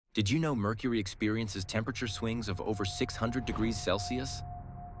Did you know Mercury experiences temperature swings of over 600 degrees Celsius?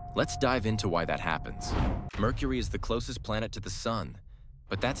 Let's dive into why that happens. Mercury is the closest planet to the Sun,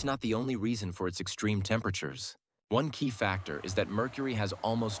 but that's not the only reason for its extreme temperatures. One key factor is that Mercury has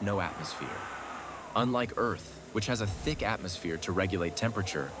almost no atmosphere. Unlike Earth, which has a thick atmosphere to regulate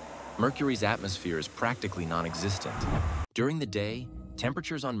temperature, Mercury's atmosphere is practically non-existent. During the day,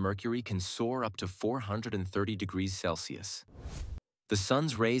 temperatures on Mercury can soar up to 430 degrees Celsius. The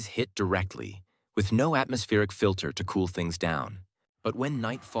sun's rays hit directly, with no atmospheric filter to cool things down. But when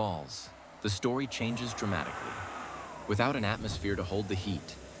night falls, the story changes dramatically. Without an atmosphere to hold the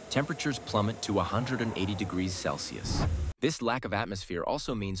heat, temperatures plummet to 180 degrees Celsius. This lack of atmosphere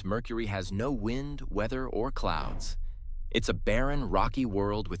also means Mercury has no wind, weather, or clouds. It's a barren, rocky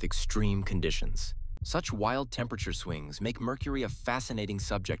world with extreme conditions. Such wild temperature swings make Mercury a fascinating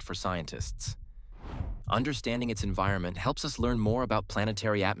subject for scientists. Understanding its environment helps us learn more about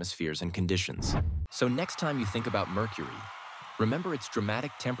planetary atmospheres and conditions. So next time you think about Mercury, remember its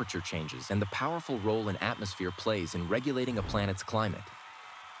dramatic temperature changes and the powerful role an atmosphere plays in regulating a planet's climate.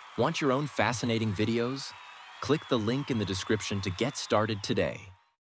 Want your own fascinating videos? Click the link in the description to get started today.